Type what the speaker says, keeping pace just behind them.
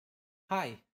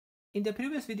Hi, in the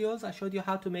previous videos I showed you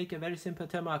how to make a very simple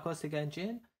thermoacoustic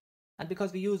engine, and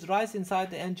because we use rice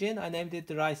inside the engine, I named it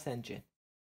the rice engine.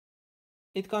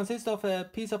 It consists of a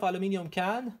piece of aluminum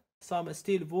can, some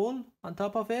steel wool on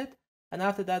top of it, and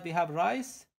after that we have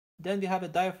rice. Then we have a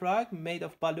diaphragm made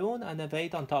of balloon and a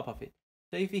weight on top of it.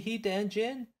 So if we heat the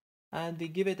engine and we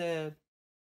give it a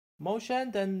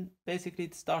motion, then basically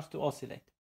it starts to oscillate.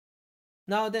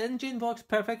 Now the engine works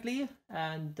perfectly,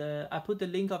 and I put the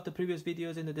link of the previous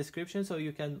videos in the description so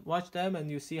you can watch them and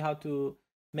you see how to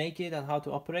make it and how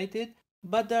to operate it.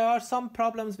 But there are some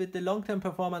problems with the long-term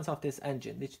performance of this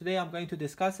engine, which today I'm going to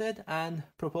discuss it and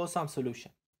propose some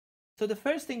solution. So the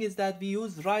first thing is that we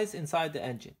use rice inside the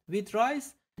engine. With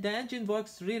rice, the engine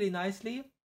works really nicely.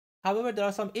 However, there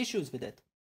are some issues with it.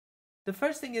 The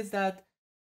first thing is that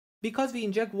because we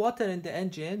inject water in the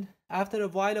engine, after a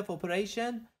while of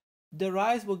operation, the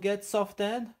rice will get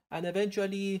softened and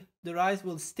eventually the rice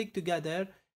will stick together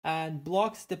and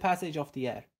blocks the passage of the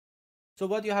air. So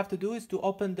what you have to do is to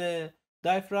open the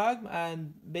diaphragm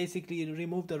and basically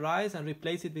remove the rice and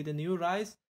replace it with a new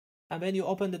rice. And when you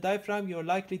open the diaphragm, you're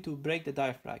likely to break the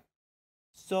diaphragm.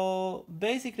 So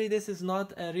basically this is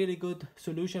not a really good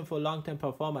solution for long-term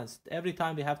performance. Every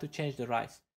time we have to change the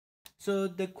rice. So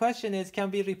the question is,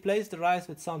 can we replace the rice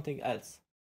with something else?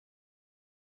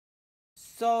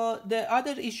 So the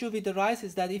other issue with the rice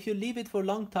is that if you leave it for a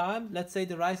long time, let's say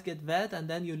the rice get wet and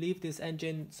then you leave this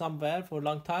engine somewhere for a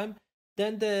long time,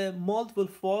 then the mold will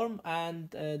form and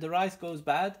the rice goes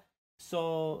bad.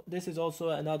 So this is also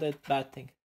another bad thing.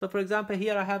 So for example,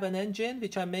 here I have an engine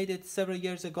which I made it several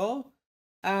years ago,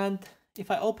 and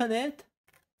if I open it,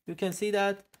 you can see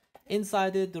that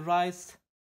inside it the rice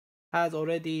has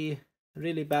already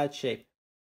really bad shape.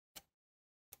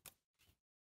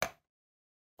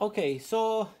 Okay,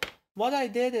 so what I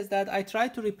did is that I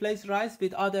tried to replace rice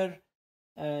with other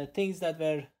things that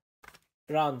were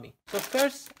around me. So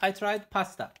first I tried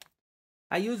pasta.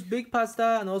 I used big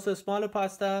pasta and also smaller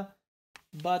pasta,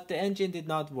 but the engine did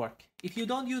not work. If you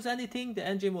don't use anything, the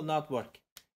engine will not work.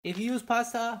 If you use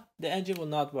pasta, the engine will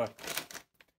not work.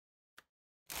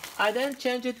 I then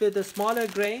changed it with a smaller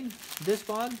grain, this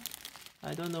one.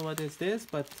 I don't know what is this,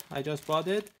 but I just bought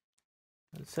it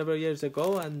several years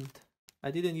ago and I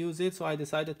didn't use it, so I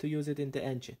decided to use it in the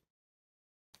engine.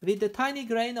 With the tiny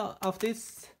grain of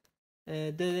this,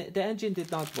 the engine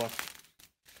did not work.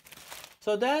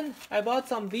 So then I bought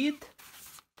some wheat.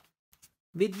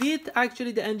 With wheat,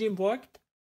 actually the engine worked.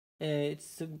 The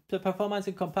performance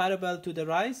is comparable to the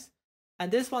rice.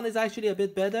 And this one is actually a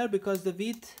bit better because the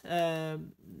wheat,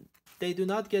 they do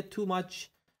not get too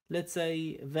much, let's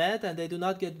say, wet, and they do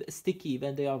not get sticky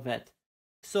when they are wet.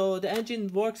 So the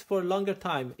engine works for a longer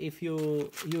time if you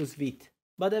use wheat.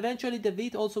 But eventually the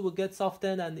wheat also will get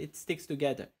softened and it sticks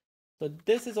together. So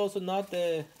this is also not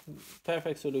the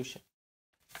perfect solution.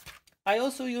 I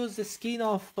also use the skin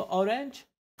of orange.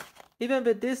 Even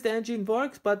with this the engine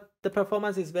works, but the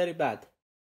performance is very bad.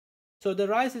 So the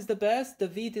rice is the best, the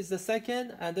wheat is the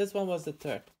second, and this one was the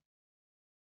third.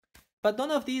 But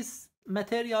none of these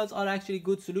materials are actually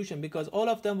good solution because all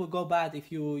of them will go bad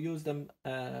if you use them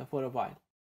for a while.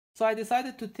 So I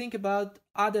decided to think about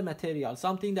other materials,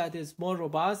 something that is more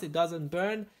robust, it doesn't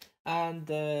burn, and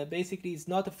basically it's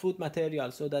not a food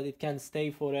material so that it can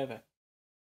stay forever.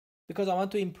 Because I want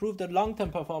to improve the long-term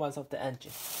performance of the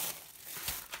engine.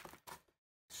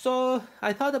 So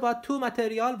I thought about two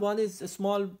materials. One is a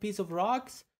small piece of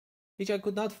rocks, which I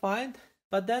could not find.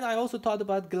 But then I also thought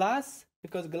about glass,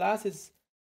 because glass is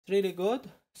really good.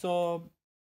 So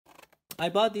I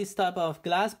bought this type of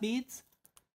glass beads.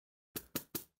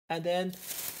 And then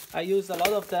I used a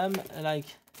lot of them, like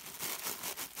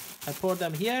I poured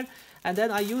them here. And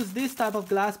then I use this type of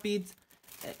glass beads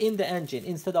in the engine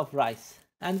instead of rice.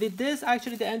 And with this,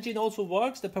 actually the engine also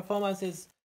works. The performance is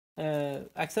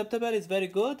acceptable, it's very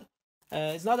good.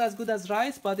 It's not as good as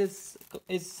rice, but it's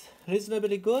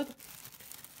reasonably good.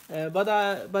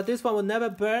 But this one will never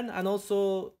burn, and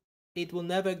also it will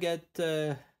never get,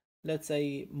 let's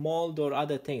say, mold or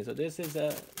other things. So this is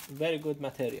a very good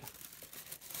material.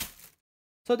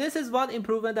 So this is one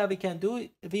improvement that we can do.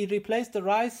 We replace the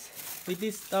rice with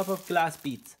this type of glass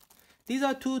beads. These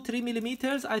are 2-3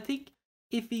 millimeters. I think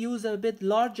if we use a bit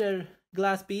larger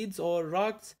glass beads or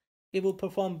rocks, it will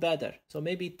perform better. So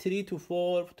maybe 3 to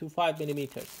 4 to 5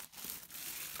 millimeters.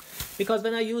 Because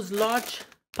when I use large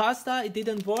pasta, it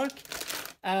didn't work,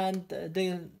 and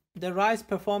the rice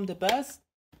performed the best.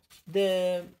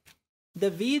 The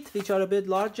wheat, which are a bit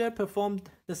larger, performed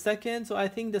the second. So I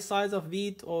think the size of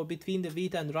wheat, or between the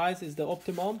wheat and rice, is the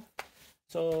optimum.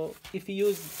 So if you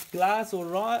use glass or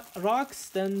rocks,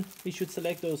 then we should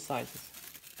select those sizes.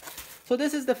 So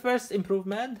this is the first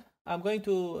improvement. I'm going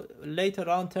to later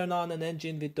on turn on an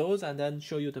engine with those and then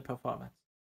show you the performance.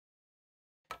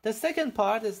 The second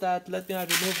part is that, let me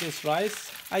remove this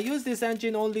rice. I use this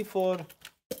engine only for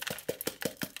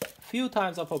few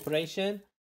times of operation,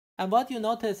 and what you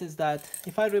notice is that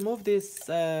if I remove this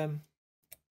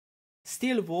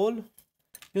steel wool,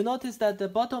 you notice that the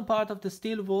bottom part of the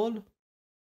steel wool,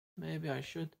 maybe I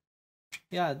should,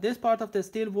 yeah, this part of the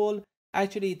steel wool,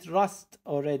 actually it rusts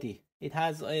already.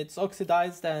 It's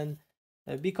oxidized, and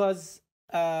because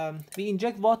we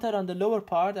inject water on the lower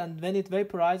part, and when it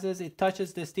vaporizes, it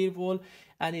touches the steel wool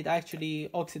and it actually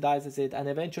oxidizes it and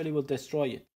eventually will destroy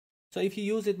it. So if you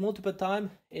use it multiple times,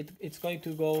 it's going to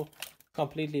go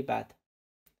completely bad.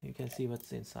 You can see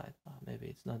what's inside. Maybe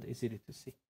it's not easy to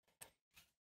see.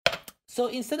 So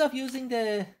instead of using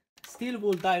the steel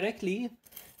wool directly,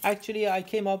 actually I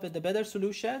came up with a better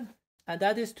solution, and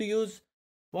that is to use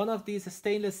one of these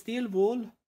stainless steel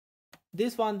wool.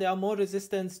 This one, they are more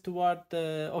resistant toward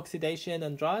the oxidation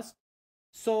and rust.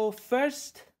 So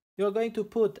first you're going to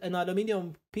put an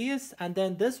aluminum piece, and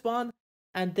then this one,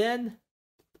 and then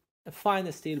a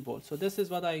fine steel wool. So this is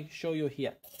what I show you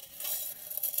here.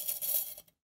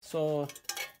 So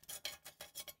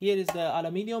here is the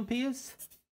aluminum piece.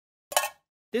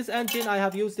 This engine, I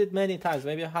have used it many times,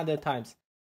 maybe 100 times.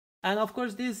 And of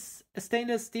course, this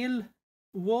stainless steel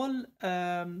wool,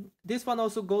 this one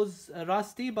also goes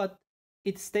rusty, but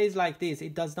it stays like this.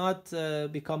 It does not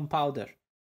become powder.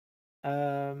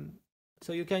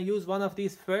 So you can use one of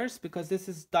these first, because this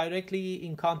is directly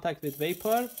in contact with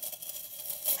vapor.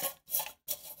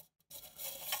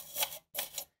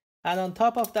 And on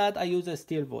top of that, I use a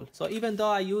steel wool. So even though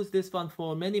I use this one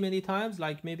for many times,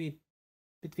 like maybe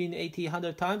between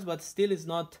 80-100 times, but still is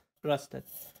not rusted.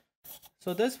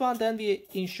 So this one, then we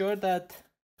ensure that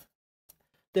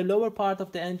the lower part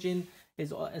of the engine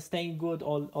is staying good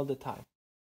all the time.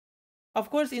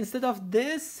 Of course, instead of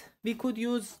this, we could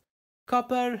use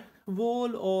copper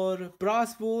wool or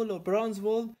brass wool or bronze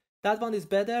wool. That one is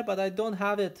better, but I don't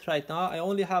have it right now. I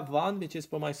only have one, which is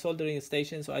for my soldering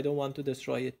station, so I don't want to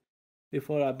destroy it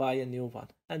before I buy a new one.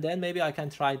 And then maybe I can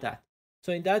try that.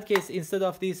 So in that case, instead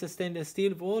of this stainless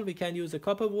steel wool, we can use a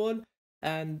copper wool,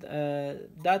 and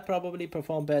that probably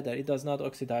perform better. It does not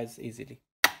oxidize easily.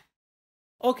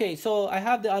 Okay, so I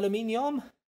have the aluminum,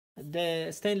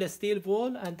 the stainless steel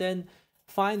wool, and then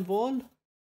fine wool,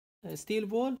 steel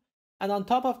wool. And on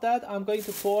top of that, I'm going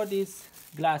to pour these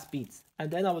glass beads, and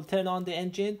then I will turn on the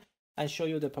engine and show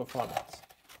you the performance.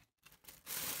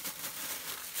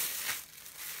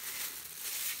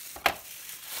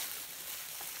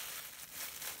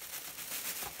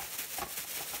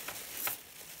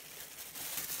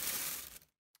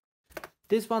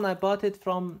 This one I bought it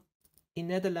from in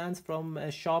Netherlands from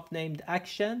a shop named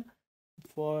Action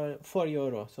for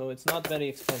 €4, so it's not very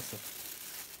expensive.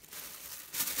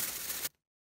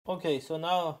 Okay, so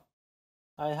now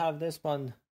I have this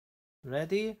one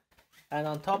ready, and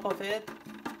on top of it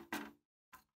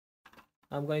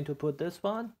I'm going to put this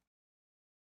one.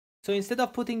 So instead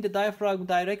of putting the diaphragm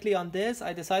directly on this,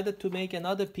 I decided to make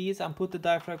another piece and put the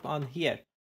diaphragm on here,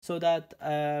 so that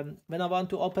when I want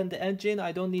to open the engine,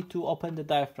 I don't need to open the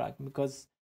diaphragm, because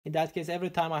in that case every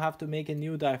time I have to make a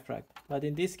new diaphragm. But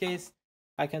in this case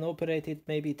I can operate it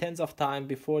maybe tens of times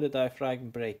before the diaphragm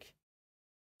break.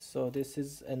 So this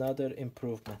is another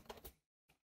improvement.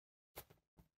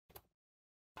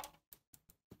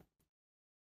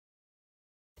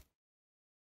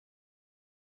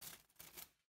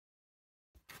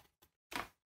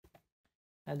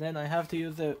 And then I have to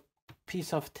use a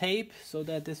piece of tape so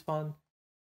that this one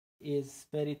is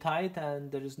very tight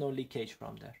and there is no leakage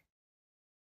from there.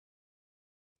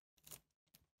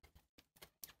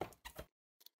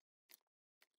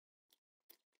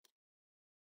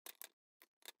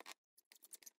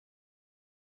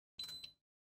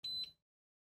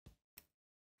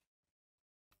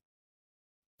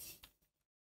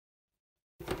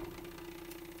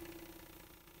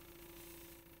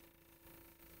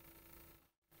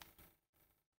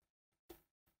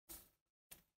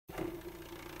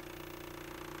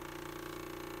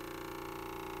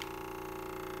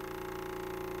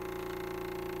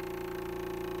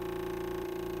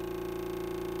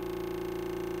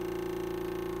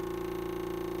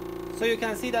 So you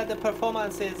can see that the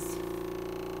performance is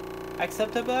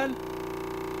acceptable,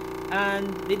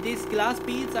 and with these glass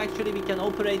beads actually we can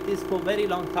operate this for a very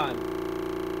long time.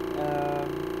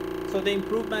 So the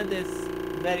improvement is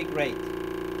very great.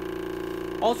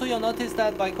 Also, you'll notice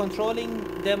that by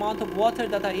controlling the amount of water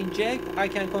that I inject, I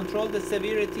can control the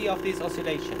severity of this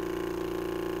oscillation.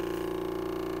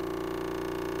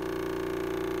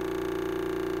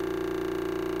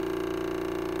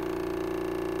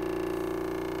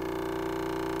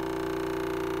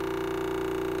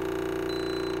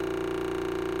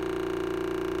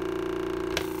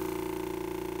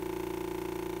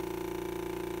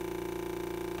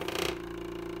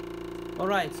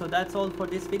 Alright, so that's all for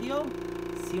this video.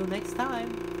 See you next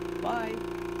time. Bye.